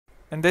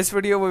In this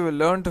video, we will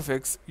learn to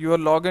fix your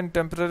login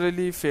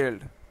temporarily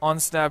failed on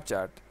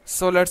Snapchat.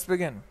 So let's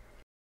begin.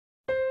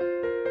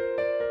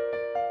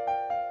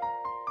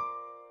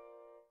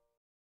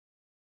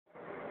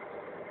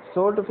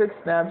 So to fix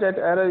Snapchat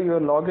error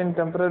your login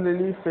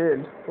temporarily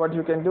failed, what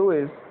you can do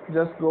is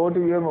just go to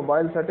your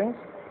mobile settings,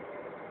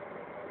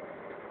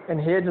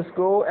 and here just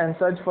go and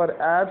search for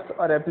apps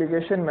or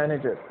application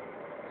manager.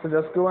 So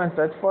just go and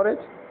search for it.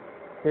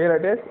 Here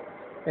it is.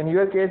 In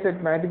your case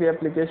it might be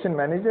application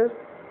manager,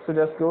 so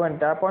just go and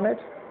tap on it.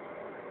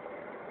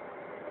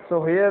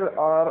 So here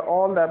are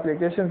all the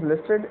applications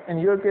listed. In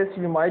your case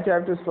you might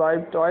have to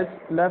swipe twice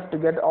left to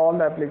get all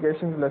the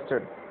applications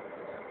listed.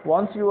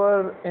 Once you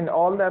are in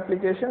all the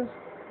applications,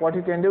 what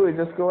you can do is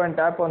just go and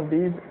tap on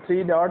these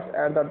three dots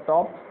at the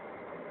top.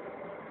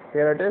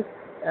 Here it is,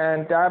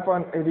 and tap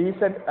on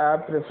reset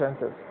app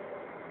preferences,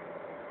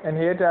 and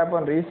here tap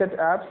on reset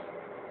apps.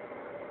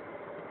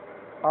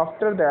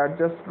 After that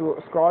just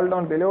scroll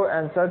down below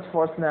and search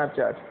for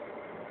Snapchat.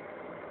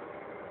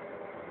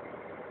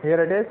 Here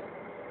it is,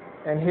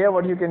 and here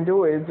what you can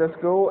do is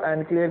just go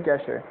and clear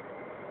cache.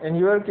 In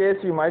your case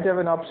you might have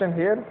an option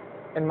here.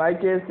 In my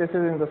case this is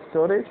in the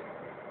storage,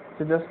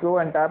 so just go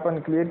and tap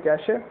on clear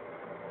cache.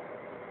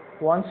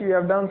 Once you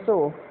have done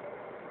so,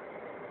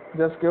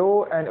 just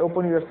go and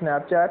open your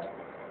Snapchat.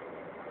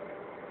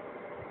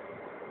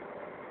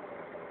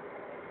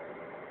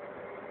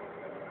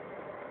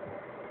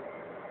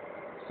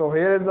 So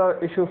here is the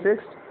issue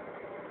fixed.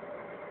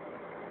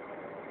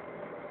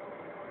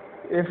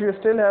 If you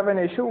still have an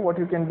issue, what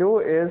you can do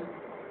is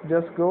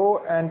just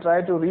go and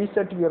try to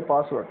reset your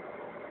password.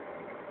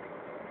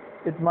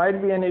 It might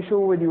be an issue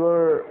with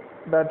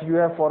that you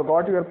have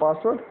forgot your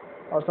password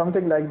or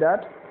something like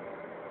that.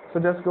 So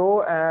just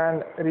go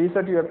and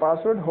reset your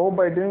password. Hope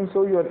by doing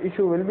so your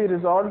issue will be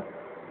resolved.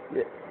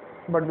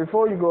 But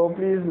before you go,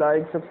 please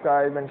like,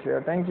 subscribe and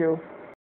share. Thank you.